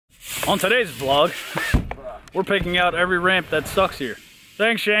On today's vlog, we're picking out every ramp that sucks here.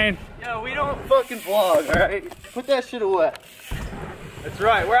 Thanks, Shane. Yo, we don't fucking vlog, alright? Put that shit away. That's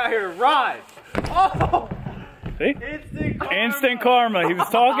right, we're out here to ride. Oh! See? Instant karma. Instant karma. He was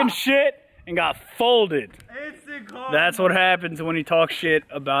talking shit and got folded. Instant karma. That's what happens when you talk shit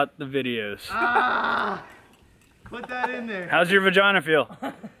about the videos. Ah! Put that in there. How's your vagina feel?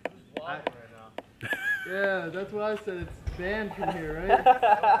 Yeah, that's what I said. It's banned from here,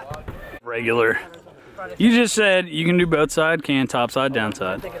 right? Regular. You just said you can do both side, can top side, down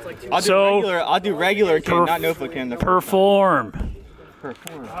side. I'll do regular can, not no foot can. Perform.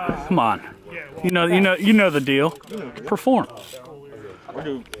 Come on. You know the deal. Perform.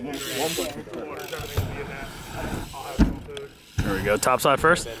 There we go. Top side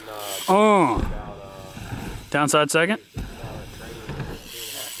first. Downside second.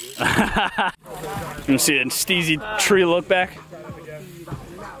 You see a steezy tree look back?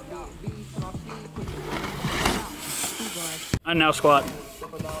 I now squat.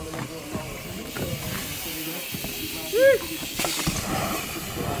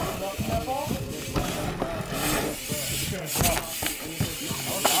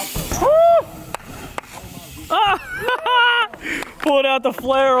 Pulling out the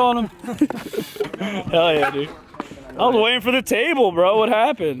flare on him. Hell yeah, dude. I was waiting for the table, bro. What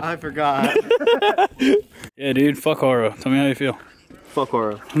happened? I forgot. Yeah, dude. Fuck Horo. Tell me how you feel. Fuck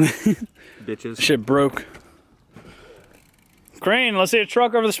Horo. Bitches. Shit broke. Crane, let's see a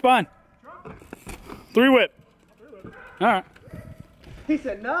truck over the spine. 3-whip. Alright. He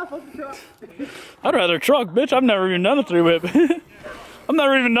said, nah, fuck the truck. I'd rather truck, bitch. I've never even done a 3-whip. I've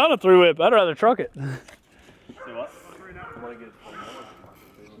never even done a 3-whip. I'd rather truck it. Say what?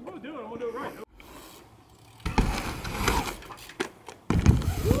 I'm gonna do it. I'm gonna do it right.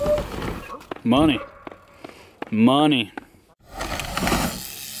 Money. Money.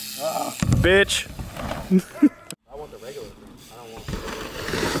 Bitch. I want the regular thing. I don't want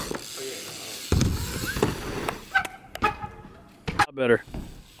Better.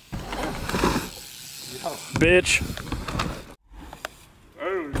 Bitch.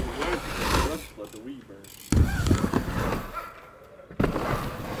 Oh, let's let the weed burn.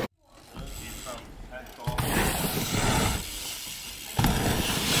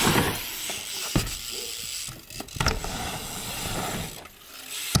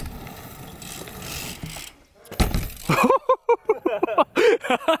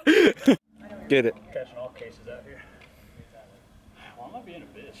 Get it. Catching all cases out here. Well, I might be in a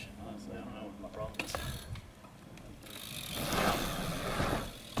bitch. Honestly, I don't know what my problem is.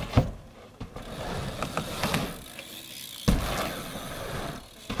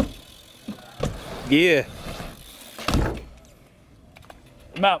 Yeah.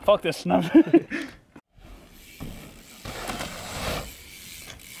 I'm out. Fuck this. No.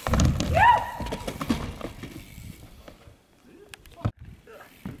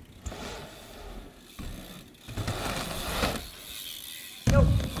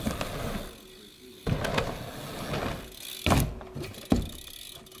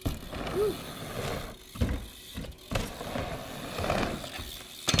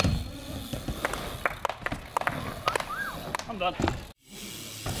 I'm done.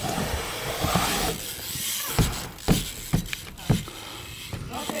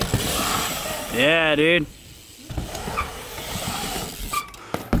 Yeah, dude.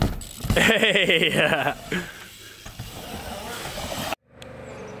 Hey.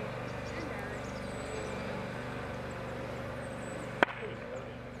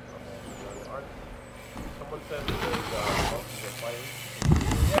 Someone said there's fighting.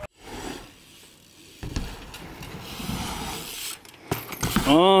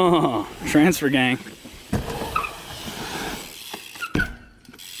 Oh, transfer gang.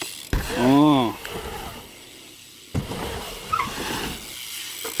 Oh.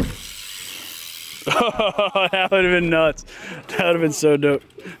 That would have been nuts. That would have been so dope.